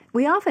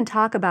We often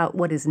talk about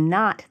what is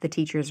not the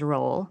teacher's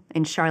role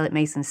in Charlotte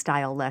Mason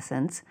style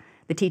lessons.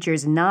 The teacher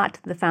is not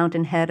the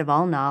fountainhead of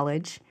all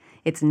knowledge.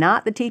 It's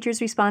not the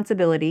teacher's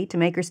responsibility to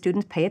make her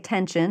students pay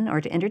attention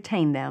or to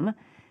entertain them.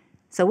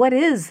 So what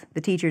is the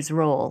teacher's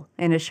role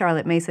in a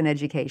Charlotte Mason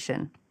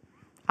education?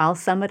 I'll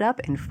sum it up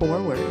in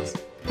 4 words.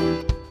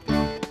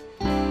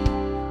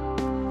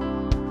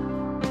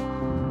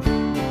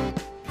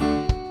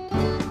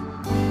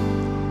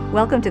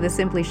 Welcome to the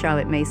Simply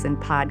Charlotte Mason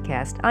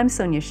podcast. I'm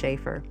Sonia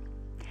Schaefer.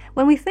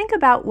 When we think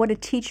about what a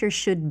teacher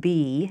should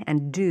be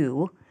and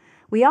do,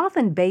 we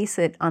often base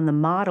it on the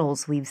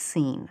models we've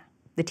seen,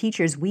 the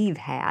teachers we've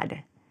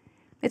had.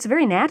 It's a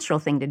very natural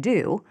thing to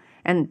do,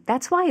 and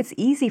that's why it's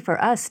easy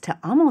for us to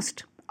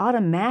almost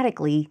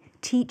automatically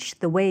teach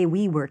the way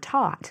we were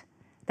taught.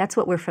 That's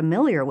what we're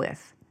familiar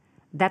with.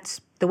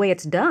 That's the way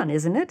it's done,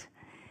 isn't it?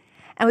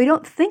 And we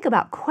don't think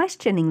about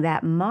questioning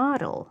that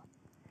model.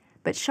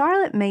 But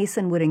Charlotte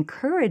Mason would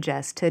encourage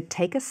us to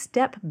take a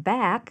step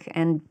back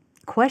and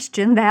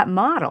question that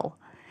model.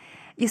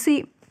 You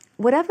see,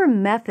 whatever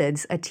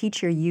methods a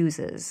teacher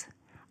uses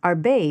are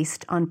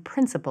based on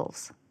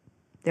principles.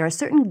 There are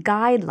certain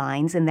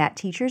guidelines in that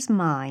teacher's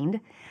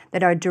mind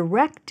that are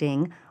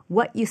directing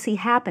what you see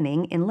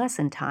happening in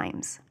lesson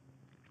times.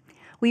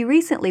 We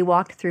recently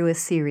walked through a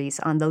series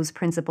on those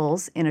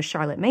principles in a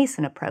Charlotte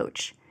Mason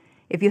approach.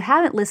 If you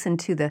haven't listened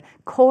to the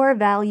Core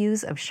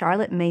Values of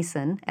Charlotte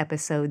Mason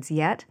episodes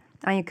yet,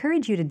 I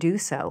encourage you to do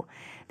so.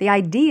 The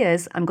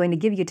ideas I'm going to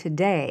give you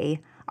today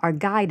are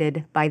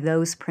guided by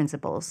those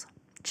principles.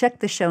 Check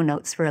the show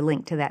notes for a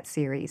link to that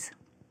series.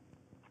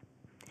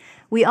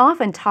 We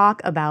often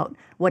talk about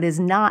what is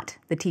not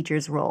the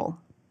teacher's role.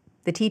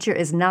 The teacher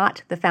is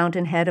not the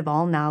fountainhead of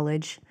all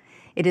knowledge.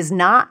 It is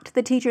not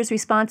the teacher's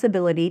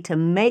responsibility to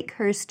make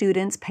her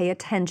students pay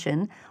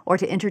attention or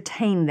to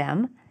entertain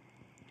them.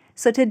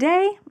 So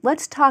today,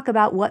 let's talk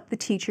about what the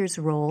teacher's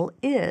role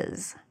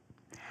is.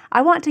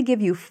 I want to give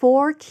you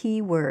 4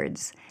 key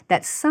words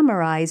that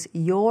summarize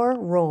your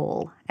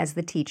role as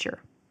the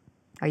teacher.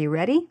 Are you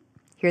ready?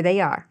 Here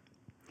they are.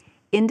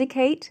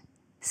 Indicate,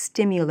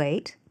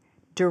 stimulate,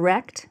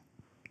 direct,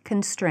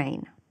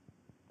 constrain.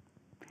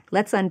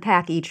 Let's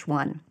unpack each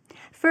one.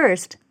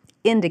 First,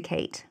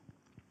 indicate.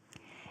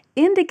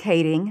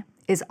 Indicating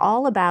is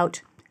all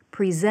about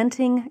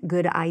presenting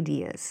good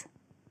ideas.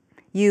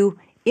 You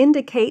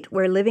indicate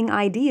where living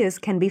ideas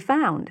can be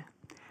found,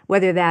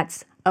 whether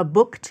that's a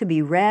book to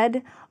be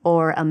read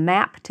or a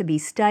map to be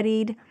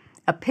studied,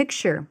 a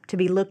picture to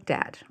be looked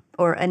at,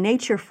 or a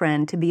nature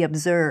friend to be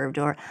observed,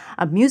 or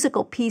a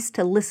musical piece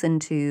to listen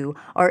to,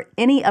 or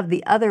any of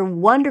the other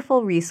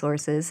wonderful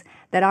resources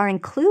that are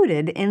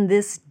included in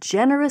this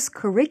generous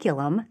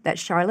curriculum that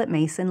Charlotte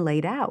Mason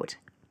laid out.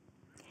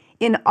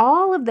 In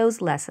all of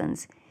those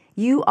lessons,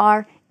 you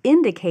are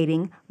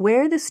indicating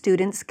where the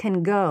students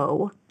can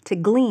go to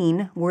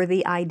glean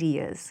worthy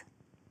ideas.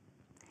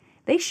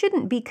 They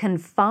shouldn't be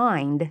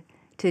confined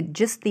to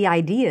just the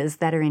ideas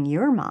that are in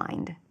your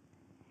mind.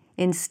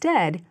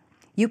 Instead,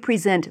 you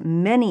present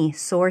many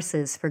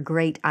sources for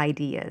great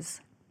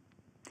ideas.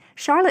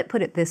 Charlotte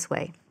put it this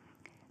way: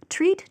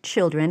 treat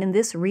children in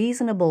this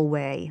reasonable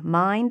way,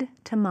 mind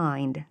to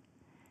mind.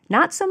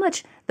 Not so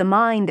much the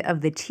mind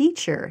of the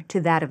teacher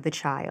to that of the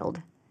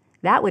child.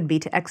 That would be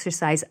to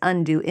exercise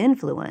undue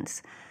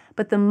influence.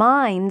 But the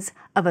minds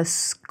of a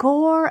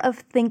score of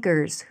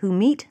thinkers who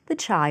meet the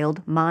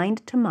child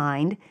mind to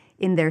mind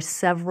in their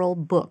several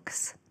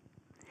books.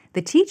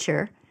 The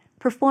teacher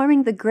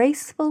performing the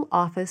graceful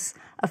office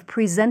of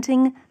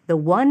presenting the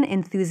one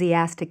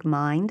enthusiastic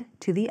mind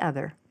to the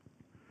other.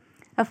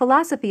 A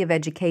Philosophy of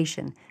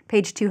Education,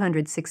 page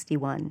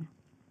 261.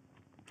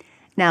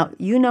 Now,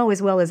 you know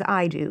as well as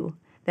I do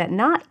that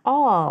not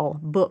all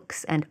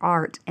books and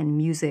art and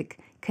music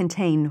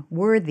contain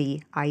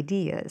worthy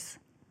ideas.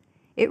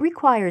 It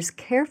requires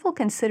careful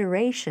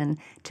consideration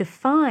to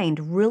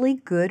find really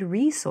good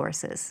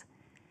resources.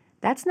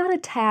 That's not a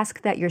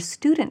task that your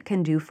student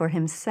can do for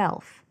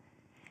himself.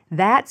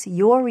 That's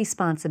your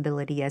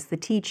responsibility as the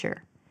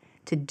teacher,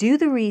 to do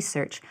the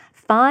research,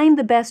 find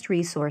the best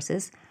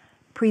resources,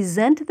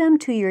 present them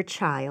to your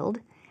child,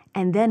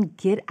 and then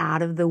get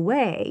out of the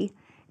way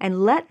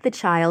and let the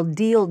child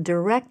deal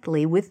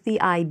directly with the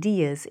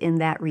ideas in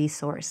that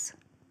resource.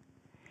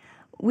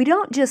 We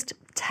don't just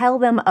tell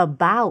them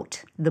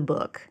about the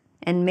book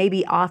and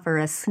maybe offer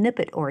a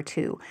snippet or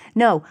two.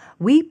 No,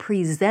 we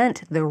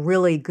present the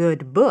really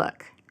good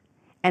book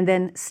and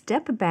then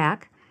step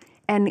back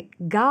and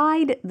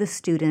guide the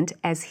student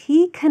as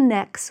he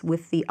connects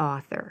with the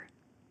author.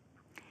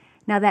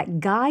 Now, that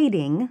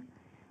guiding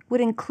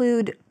would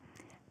include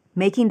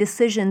making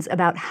decisions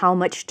about how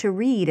much to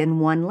read in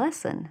one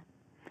lesson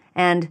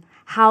and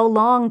how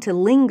long to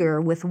linger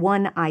with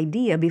one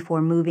idea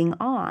before moving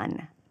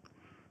on.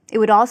 It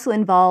would also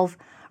involve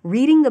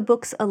reading the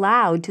books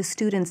aloud to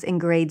students in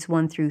grades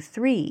 1 through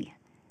 3,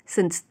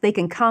 since they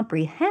can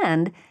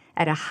comprehend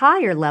at a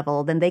higher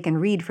level than they can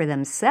read for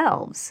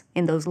themselves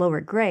in those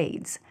lower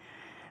grades.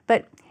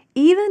 But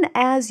even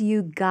as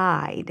you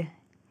guide,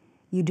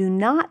 You do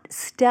not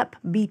step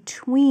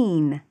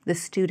between the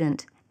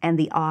student and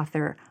the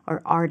author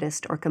or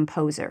artist or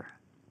composer.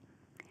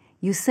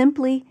 You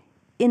simply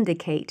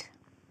indicate,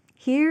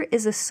 here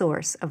is a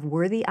source of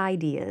worthy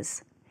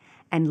ideas,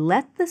 and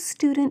let the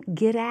student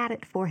get at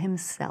it for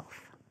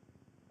himself.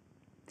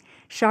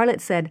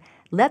 Charlotte said,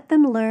 let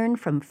them learn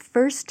from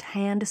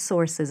first-hand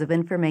sources of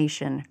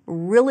information,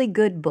 really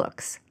good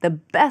books, the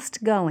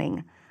best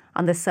going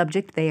on the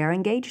subject they are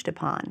engaged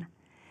upon.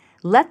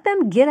 Let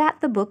them get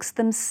at the books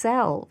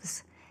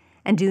themselves,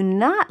 and do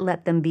not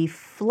let them be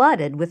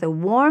flooded with a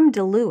warm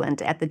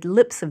diluent at the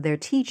lips of their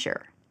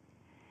teacher.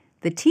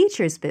 The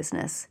teacher's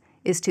business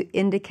is to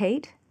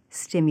indicate,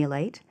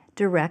 stimulate,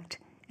 direct,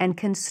 and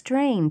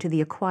constrain to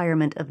the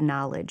acquirement of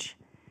knowledge,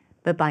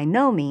 but by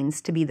no means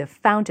to be the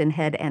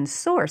fountainhead and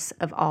source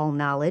of all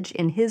knowledge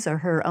in his or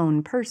her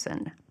own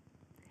person.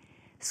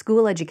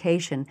 School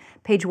Education,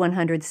 page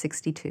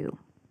 162.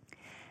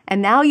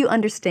 And now you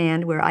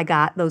understand where I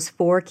got those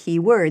 4 key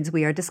words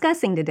we are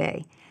discussing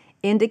today: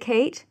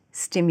 indicate,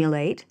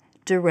 stimulate,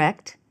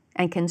 direct,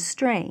 and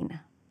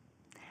constrain.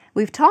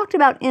 We've talked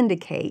about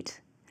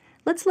indicate.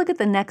 Let's look at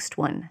the next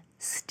one,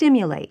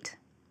 stimulate.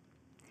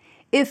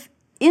 If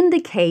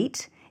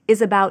indicate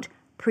is about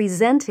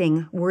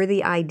presenting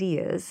worthy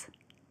ideas,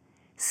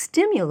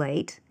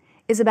 stimulate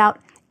is about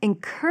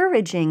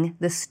encouraging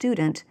the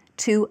student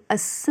to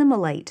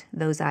assimilate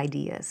those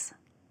ideas.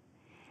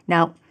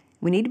 Now,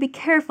 we need to be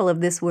careful of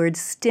this word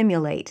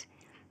stimulate,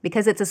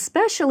 because it's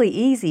especially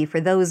easy for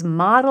those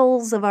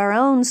models of our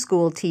own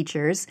school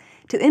teachers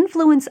to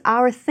influence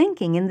our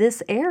thinking in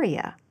this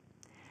area.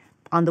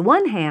 On the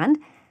one hand,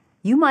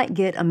 you might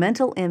get a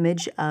mental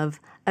image of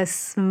a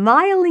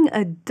smiling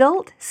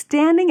adult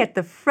standing at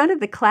the front of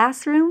the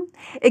classroom,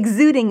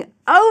 exuding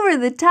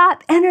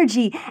over-the-top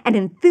energy and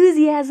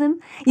enthusiasm,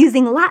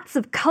 using lots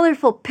of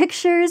colorful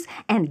pictures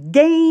and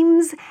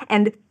games,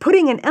 and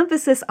putting an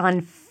emphasis on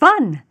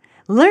fun.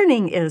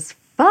 Learning is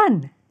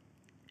fun.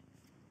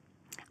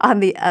 On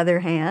the other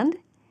hand,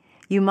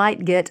 you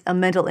might get a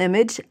mental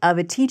image of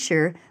a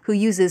teacher who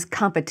uses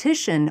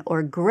competition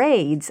or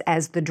grades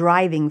as the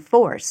driving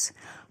force.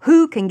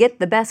 Who can get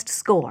the best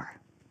score?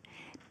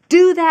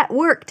 Do that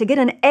work to get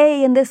an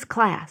A in this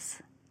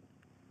class.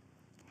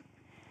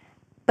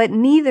 But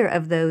neither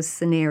of those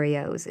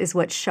scenarios is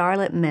what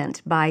Charlotte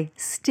meant by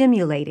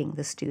stimulating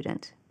the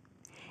student.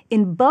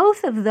 In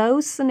both of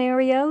those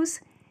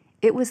scenarios,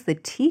 it was the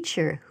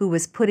teacher who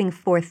was putting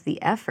forth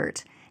the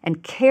effort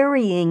and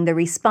carrying the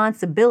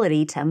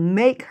responsibility to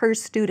make her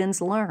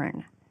students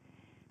learn.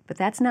 But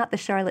that's not the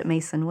Charlotte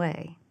Mason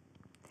way.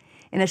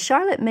 In a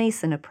Charlotte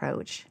Mason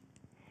approach,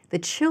 the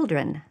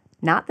children,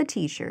 not the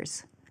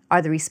teachers,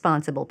 are the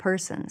responsible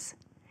persons.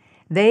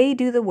 They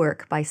do the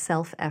work by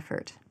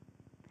self-effort.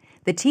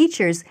 The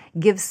teachers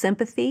give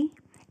sympathy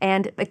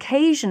and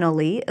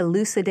occasionally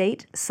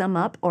elucidate, sum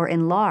up, or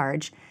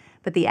enlarge,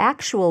 but the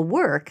actual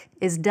work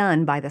is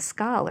done by the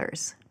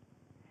scholars.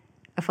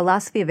 A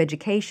Philosophy of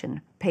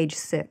Education, page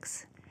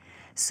 6.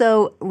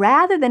 So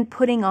rather than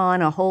putting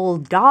on a whole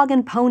dog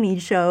and pony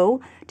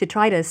show to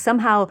try to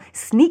somehow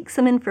sneak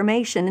some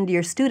information into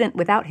your student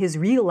without his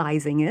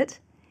realizing it,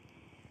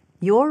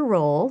 your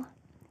role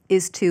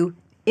is to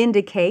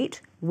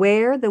indicate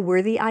where the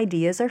worthy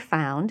ideas are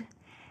found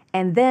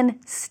and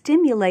then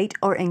stimulate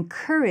or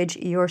encourage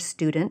your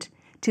student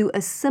to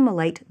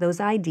assimilate those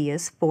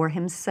ideas for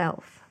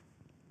himself.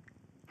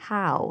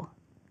 How?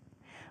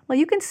 Well,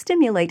 you can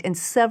stimulate in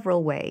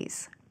several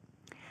ways.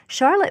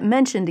 Charlotte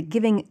mentioned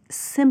giving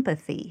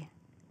sympathy.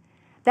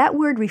 That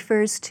word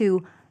refers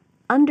to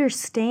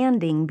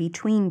understanding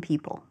between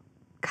people,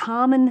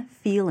 common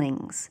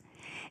feelings.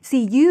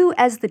 See, you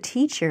as the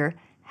teacher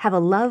have a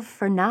love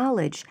for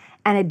knowledge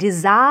and a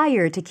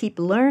desire to keep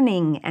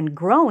learning and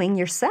growing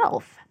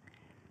yourself.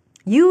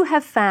 You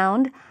have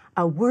found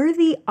a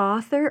worthy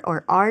author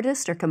or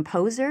artist or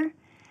composer,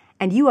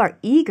 and you are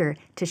eager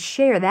to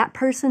share that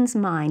person's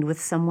mind with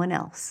someone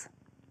else.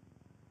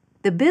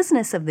 The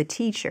business of the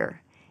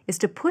teacher is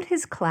to put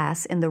his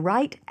class in the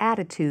right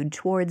attitude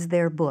towards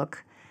their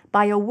book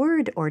by a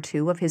word or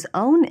two of his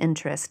own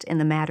interest in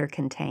the matter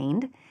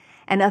contained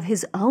and of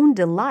his own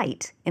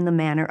delight in the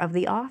manner of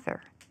the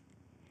author.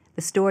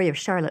 The Story of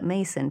Charlotte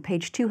Mason,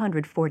 page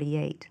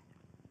 248.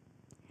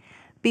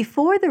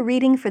 Before the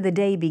reading for the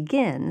day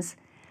begins,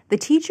 the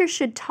teacher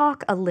should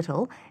talk a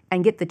little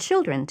and get the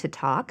children to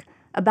talk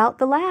about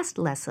the last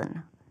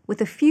lesson,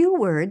 with a few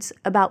words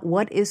about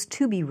what is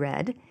to be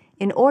read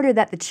in order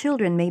that the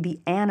children may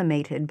be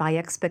animated by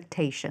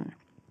expectation.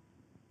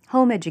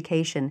 Home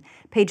Education,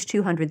 page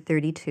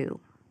 232.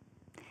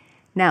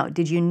 Now,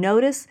 did you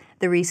notice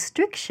the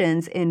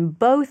restrictions in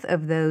both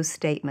of those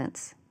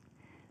statements?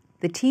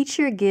 The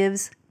teacher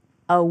gives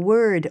a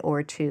word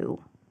or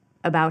two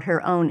about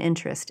her own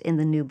interest in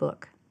the new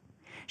book.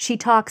 She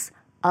talks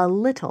a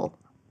little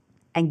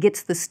and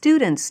gets the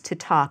students to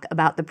talk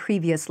about the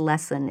previous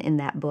lesson in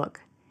that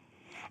book.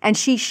 And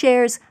she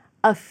shares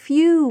a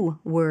few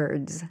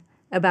words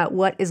about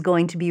what is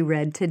going to be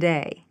read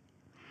today.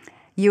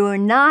 You're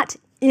not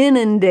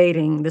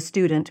inundating the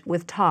student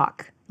with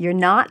talk. You're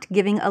not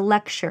giving a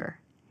lecture.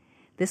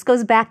 This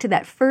goes back to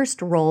that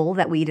first role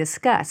that we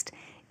discussed.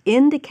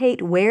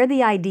 Indicate where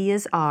the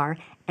ideas are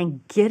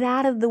and get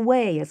out of the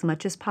way as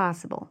much as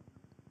possible.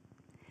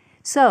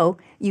 So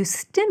you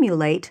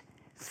stimulate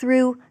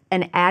through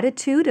an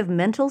attitude of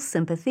mental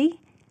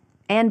sympathy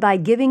and by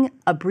giving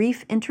a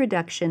brief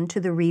introduction to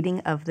the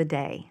reading of the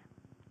day.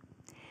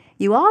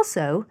 You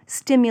also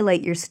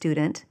stimulate your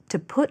student to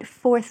put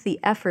forth the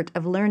effort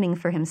of learning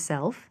for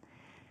himself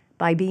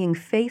by being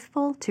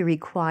faithful to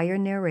required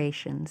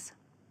narrations.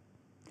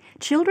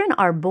 Children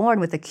are born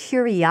with a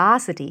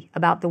curiosity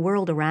about the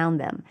world around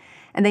them,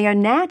 and they are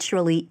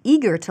naturally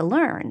eager to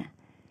learn.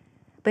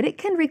 But it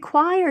can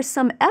require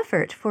some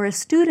effort for a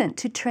student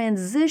to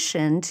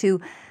transition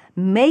to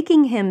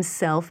making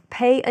himself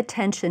pay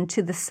attention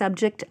to the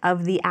subject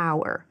of the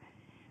hour,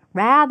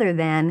 rather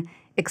than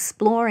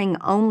exploring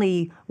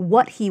only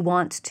what he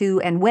wants to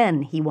and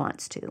when he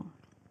wants to.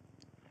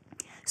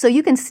 So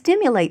you can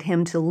stimulate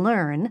him to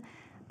learn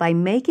by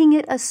making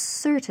it a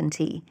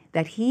certainty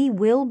that he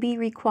will be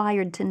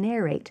required to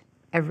narrate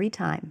every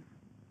time.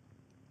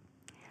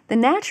 The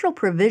natural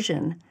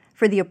provision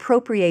for the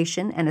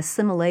appropriation and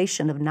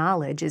assimilation of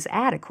knowledge is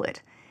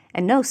adequate,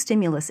 and no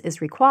stimulus is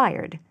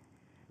required.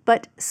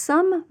 But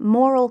some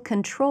moral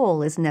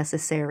control is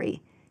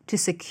necessary to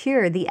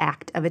secure the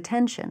act of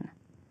attention.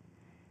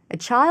 A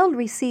child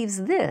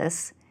receives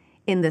this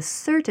in the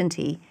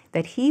certainty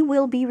that he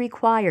will be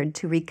required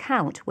to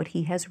recount what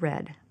he has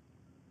read.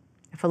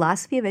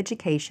 Philosophy of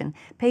Education,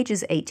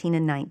 pages 18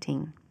 and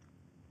 19.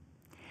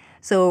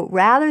 So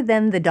rather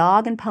than the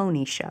dog and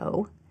pony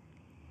show,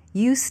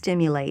 you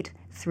stimulate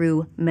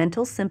through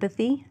mental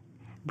sympathy,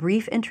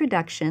 brief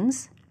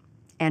introductions,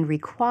 and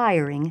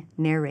requiring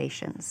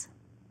narrations.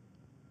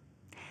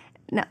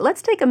 Now,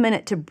 let's take a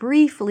minute to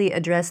briefly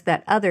address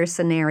that other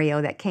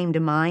scenario that came to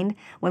mind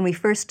when we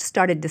first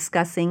started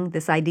discussing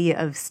this idea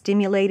of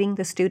stimulating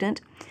the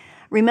student.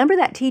 Remember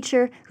that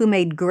teacher who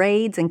made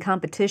grades and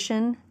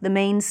competition the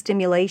main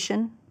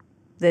stimulation,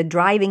 the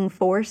driving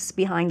force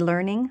behind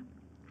learning?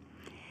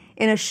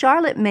 In a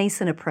Charlotte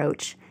Mason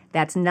approach,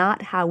 that's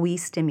not how we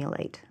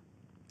stimulate.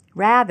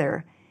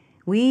 Rather,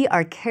 we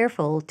are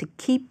careful to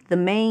keep the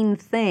main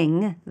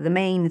thing,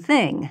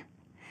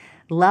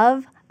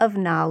 love of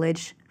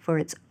knowledge for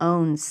its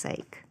own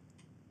sake.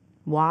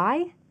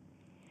 Why?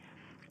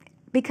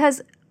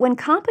 Because when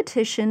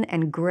competition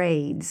and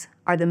grades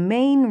are the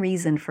main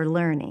reason for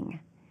learning,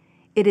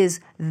 it is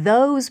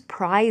those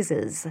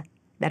prizes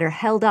that are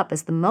held up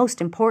as the most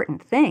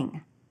important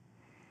thing.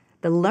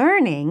 The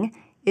learning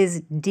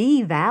is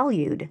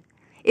devalued.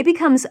 It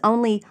becomes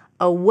only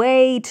a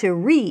way to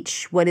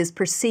reach what is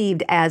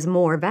perceived as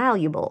more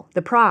valuable,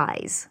 the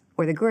prize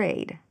or the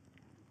grade.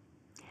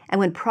 And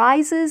when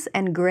prizes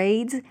and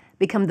grades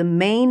become the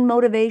main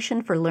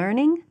motivation for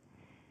learning,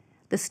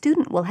 the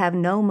student will have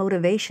no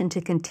motivation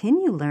to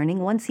continue learning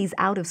once he's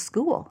out of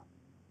school.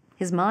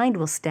 His mind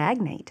will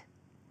stagnate.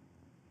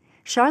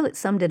 Charlotte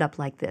summed it up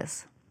like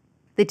this: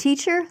 the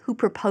teacher who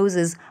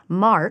proposes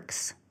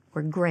marks,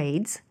 or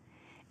grades,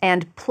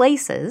 and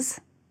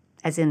places,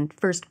 as in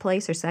first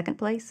place or second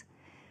place,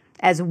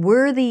 as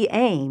worthy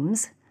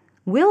aims,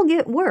 will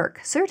get work,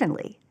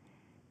 certainly,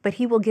 but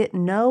he will get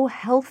no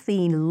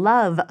healthy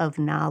love of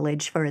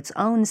knowledge for its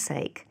own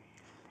sake,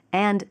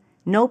 and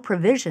no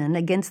provision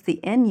against the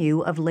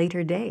ennui of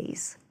later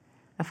days.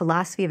 A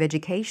Philosophy of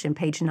Education,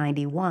 page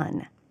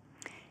 91.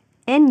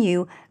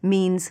 Ennui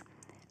means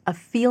a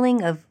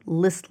feeling of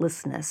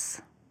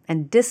listlessness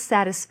and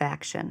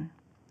dissatisfaction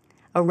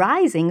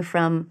arising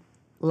from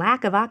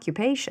lack of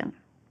occupation.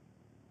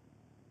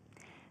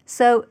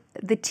 So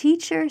the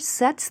teacher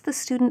sets the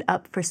student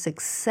up for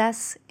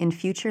success in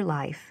future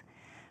life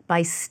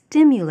by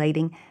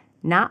stimulating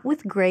not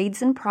with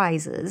grades and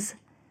prizes,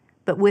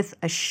 but with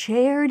a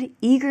shared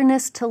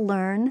eagerness to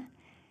learn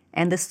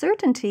and the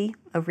certainty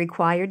of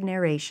required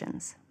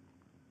narrations.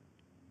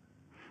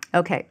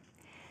 Okay,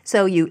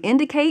 so you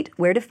indicate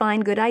where to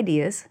find good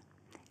ideas,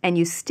 and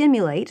you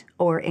stimulate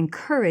or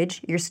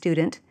encourage your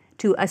student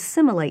to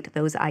assimilate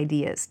those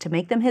ideas, to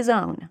make them his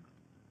own.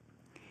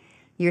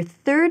 Your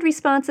third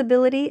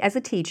responsibility as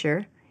a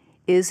teacher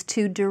is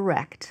to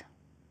direct.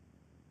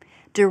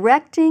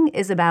 Directing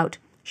is about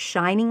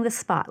shining the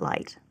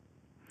spotlight.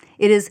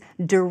 It is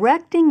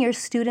directing your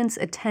students'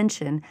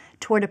 attention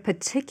toward a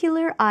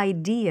particular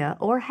idea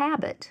or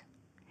habit.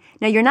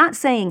 Now, you're not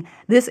saying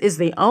this is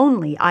the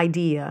only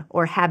idea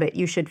or habit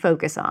you should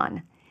focus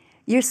on.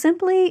 You're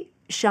simply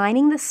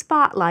shining the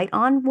spotlight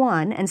on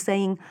one and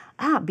saying,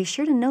 be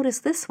sure to notice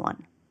this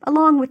one,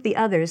 along with the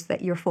others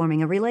that you're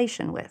forming a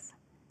relation with.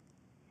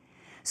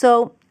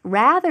 So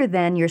rather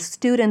than your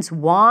students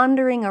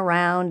wandering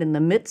around in the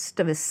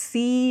midst of a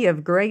sea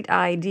of great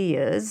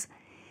ideas,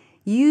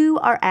 you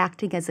are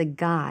acting as a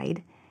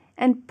guide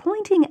and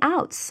pointing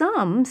out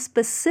some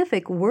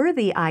specific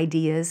worthy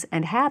ideas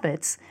and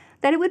habits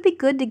that it would be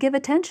good to give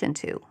attention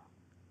to.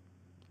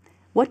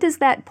 What does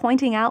that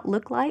pointing out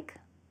look like?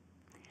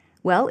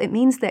 Well, it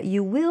means that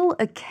you will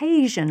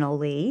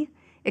occasionally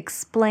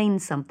explain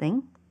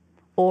something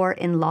or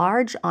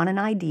enlarge on an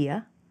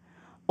idea,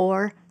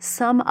 or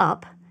sum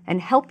up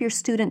and help your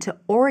student to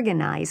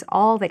organize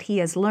all that he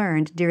has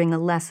learned during a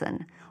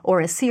lesson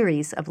or a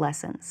series of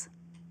lessons.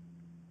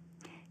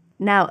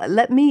 Now,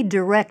 let me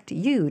direct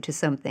you to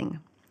something.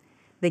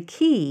 The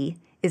key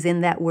is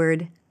in that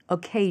word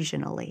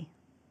occasionally.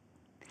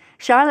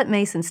 Charlotte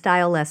Mason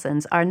style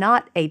lessons are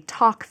not a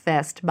talk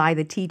fest by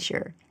the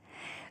teacher.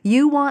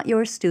 You want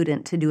your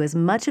student to do as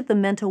much of the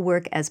mental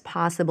work as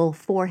possible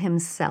for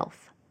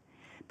himself,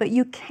 but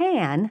you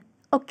can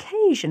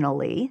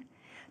occasionally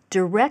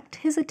direct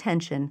his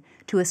attention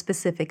to a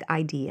specific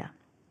idea.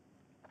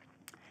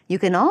 You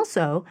can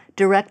also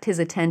direct his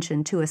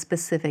attention to a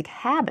specific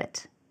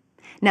habit.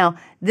 Now,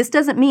 this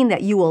doesn't mean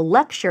that you will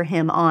lecture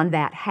him on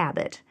that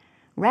habit.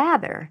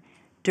 Rather,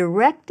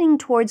 directing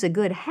towards a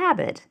good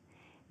habit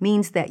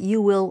means that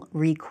you will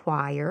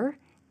require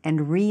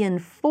and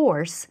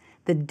reinforce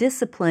the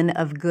discipline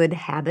of good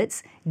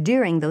habits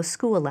during those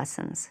school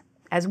lessons,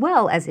 as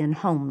well as in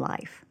home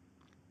life.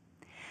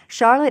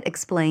 Charlotte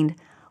explained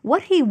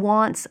what he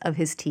wants of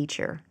his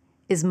teacher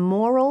is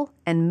moral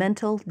and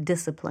mental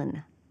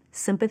discipline,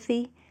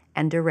 sympathy,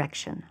 and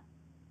direction.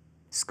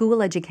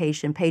 School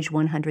Education, page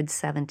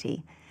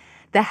 170.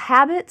 The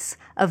habits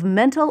of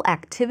mental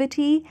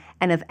activity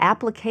and of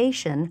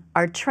application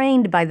are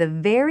trained by the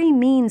very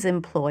means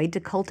employed to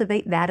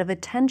cultivate that of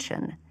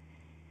attention.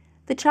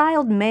 The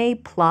child may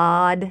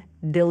plod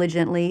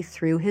diligently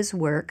through his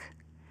work,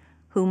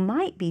 who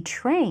might be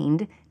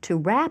trained to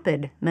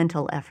rapid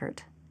mental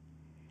effort.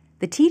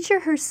 The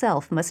teacher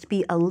herself must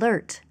be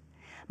alert,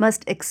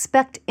 must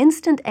expect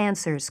instant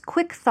answers,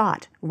 quick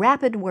thought,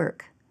 rapid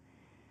work.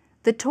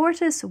 The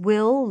tortoise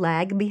will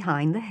lag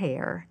behind the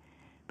hare,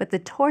 but the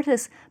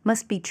tortoise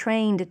must be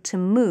trained to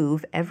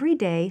move every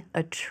day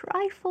a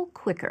trifle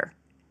quicker.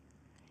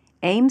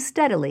 Aim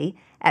steadily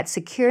at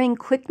securing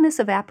quickness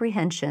of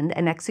apprehension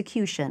and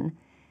execution,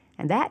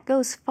 and that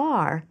goes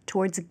far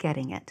towards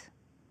getting it.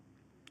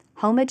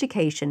 Home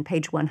Education,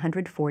 page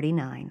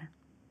 149.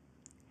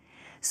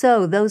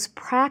 So those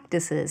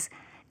practices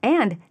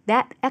and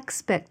that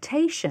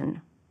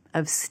expectation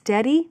of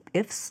steady,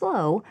 if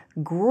slow,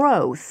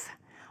 growth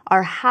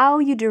are how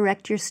you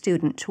direct your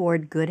student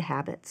toward good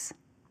habits.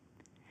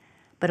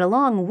 But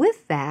along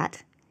with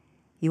that,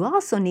 you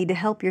also need to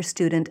help your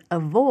student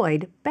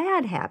avoid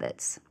bad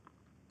habits.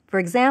 For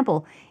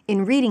example,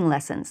 in reading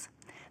lessons,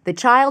 the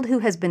child who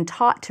has been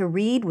taught to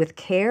read with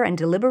care and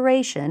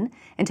deliberation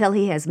until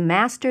he has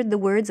mastered the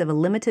words of a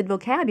limited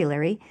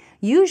vocabulary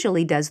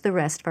usually does the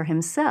rest for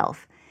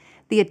himself.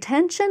 The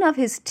attention of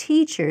his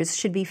teachers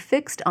should be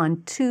fixed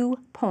on 2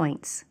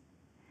 points: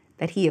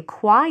 that he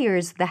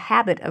acquires the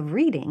habit of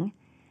reading,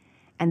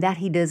 and that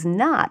he does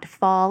not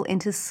fall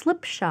into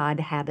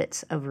slipshod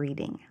habits of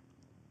reading.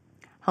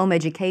 Home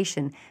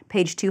Education,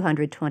 page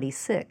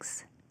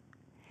 226.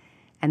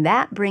 And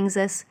that brings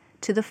us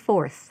to the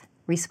 4th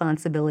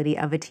responsibility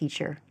of a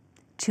teacher,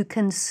 to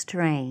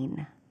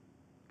constrain.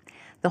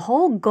 The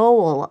whole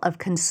goal of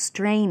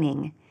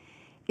constraining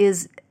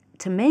is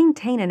to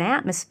maintain an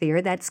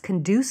atmosphere that's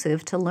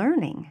conducive to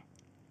learning.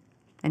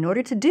 In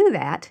order to do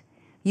that,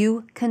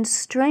 you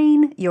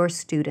constrain your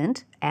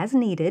student as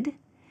needed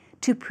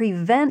to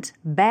prevent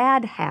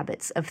bad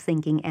habits of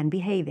thinking and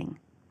behaving.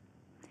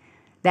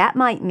 That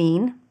might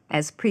mean,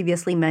 as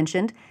previously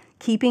mentioned,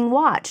 keeping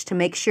watch to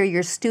make sure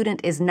your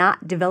student is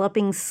not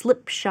developing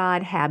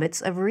slipshod habits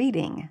of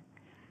reading.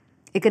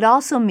 It could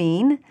also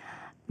mean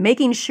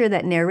making sure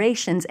that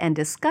narrations and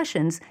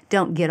discussions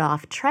don't get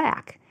off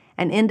track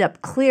and end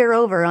up clear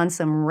over on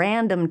some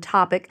random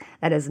topic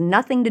that has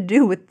nothing to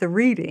do with the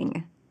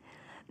reading.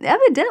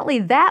 Evidently,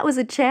 that was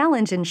a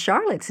challenge in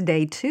Charlotte's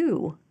day,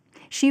 too.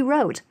 She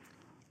wrote,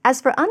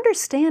 "As for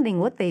understanding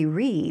what they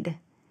read,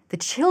 the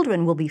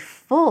children will be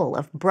full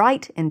of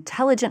bright,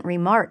 intelligent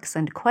remarks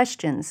and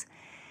questions,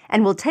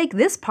 and will take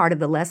this part of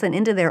the lesson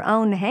into their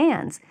own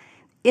hands.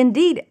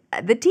 Indeed,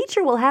 the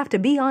teacher will have to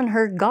be on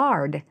her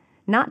guard,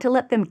 not to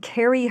let them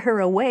carry her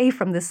away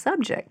from the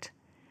subject."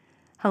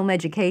 Home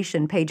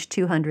Education, page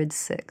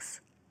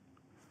 206.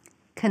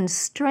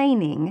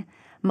 Constraining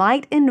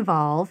might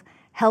involve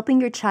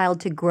helping your child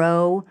to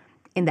grow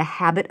in the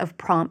habit of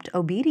prompt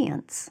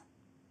obedience.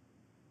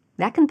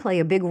 That can play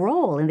a big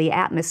role in the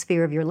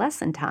atmosphere of your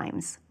lesson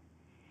times.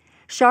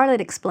 Charlotte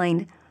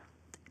explained,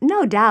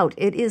 "No doubt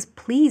it is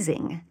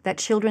pleasing that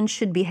children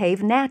should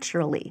behave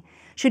naturally,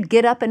 should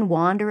get up and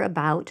wander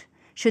about,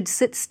 should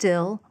sit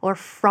still or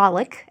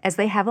frolic as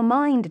they have a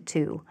mind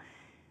to.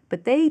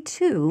 But they,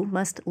 too,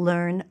 must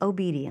learn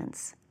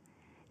obedience.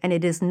 And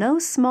it is no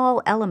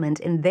small element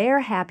in their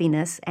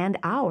happiness and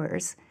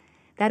ours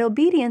that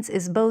obedience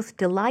is both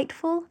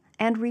delightful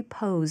and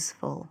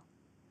reposeful.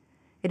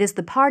 It is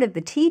the part of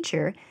the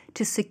teacher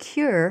to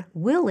secure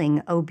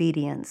willing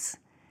obedience,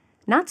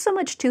 not so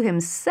much to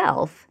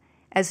himself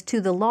as to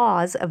the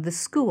laws of the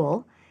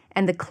school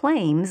and the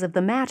claims of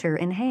the matter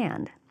in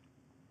hand.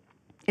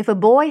 If a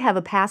boy have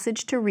a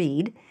passage to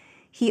read,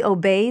 he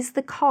obeys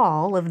the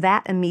call of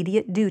that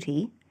immediate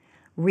duty,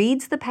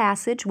 reads the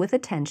passage with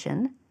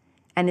attention,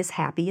 and is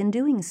happy in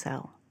doing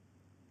so.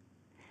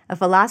 A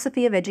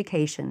Philosophy of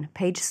Education,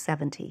 page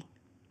 70.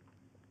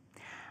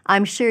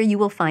 I'm sure you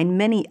will find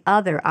many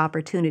other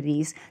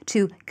opportunities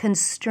to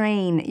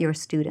constrain your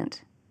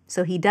student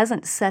so he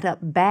doesn't set up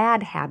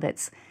bad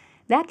habits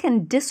that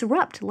can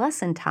disrupt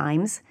lesson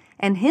times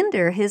and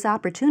hinder his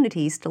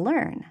opportunities to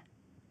learn.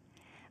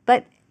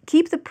 But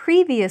keep the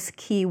previous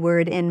key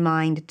word in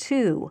mind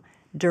too,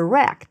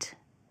 direct.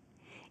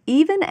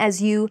 Even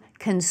as you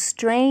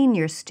constrain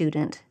your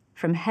student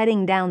from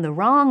heading down the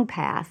wrong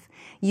path,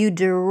 you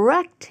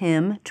direct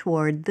him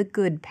toward the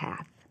good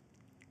path.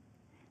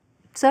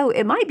 So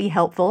it might be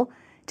helpful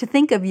to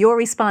think of your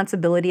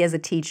responsibility as a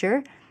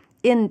teacher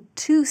in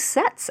two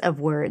sets of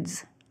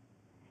words: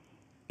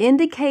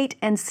 indicate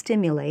and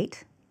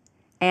stimulate,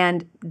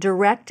 and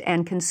direct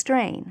and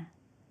constrain.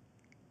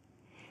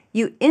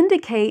 You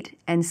indicate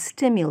and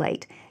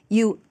stimulate.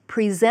 You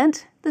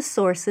present the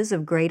sources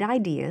of great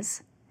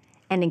ideas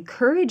and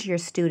encourage your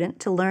student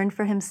to learn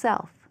for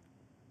himself.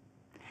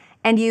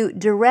 And you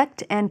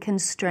direct and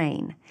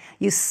constrain.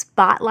 You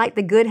spotlight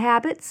the good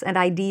habits and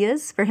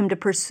ideas for him to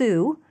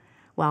pursue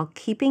while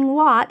keeping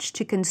watch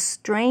to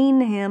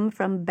constrain him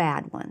from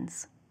bad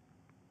ones.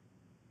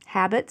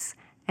 Habits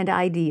and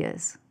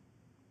ideas.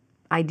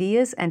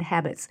 Ideas and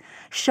habits.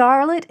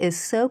 Charlotte is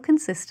so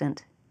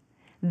consistent.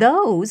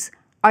 Those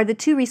are the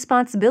two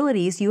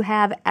responsibilities you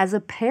have as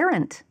a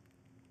parent.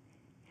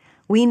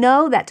 We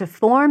know that to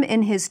form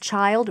in his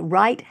child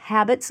right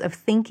habits of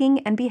thinking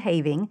and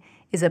behaving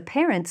is a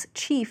parent's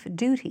chief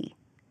duty.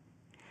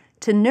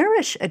 To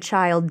nourish a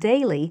child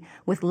daily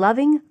with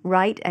loving,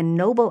 right, and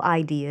noble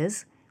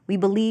ideas, we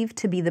believe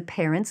to be the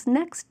parent's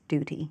next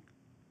duty.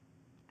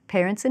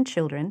 Parents and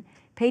Children,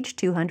 page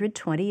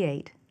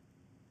 228.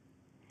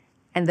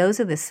 And those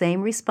are the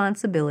same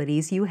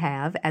responsibilities you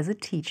have as a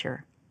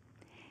teacher.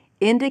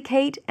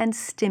 Indicate and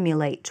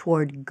stimulate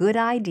toward good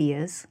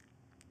ideas,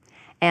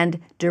 and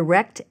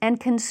direct and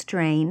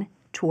constrain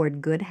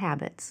toward good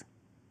habits.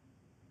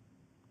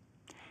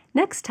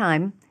 Next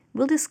time,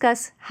 we'll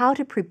discuss how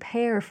to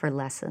prepare for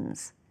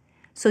lessons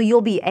so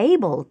you'll be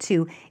able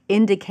to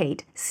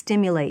indicate,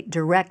 stimulate,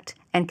 direct,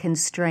 and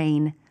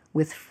constrain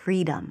with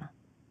freedom.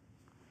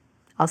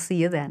 I'll see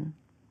you then.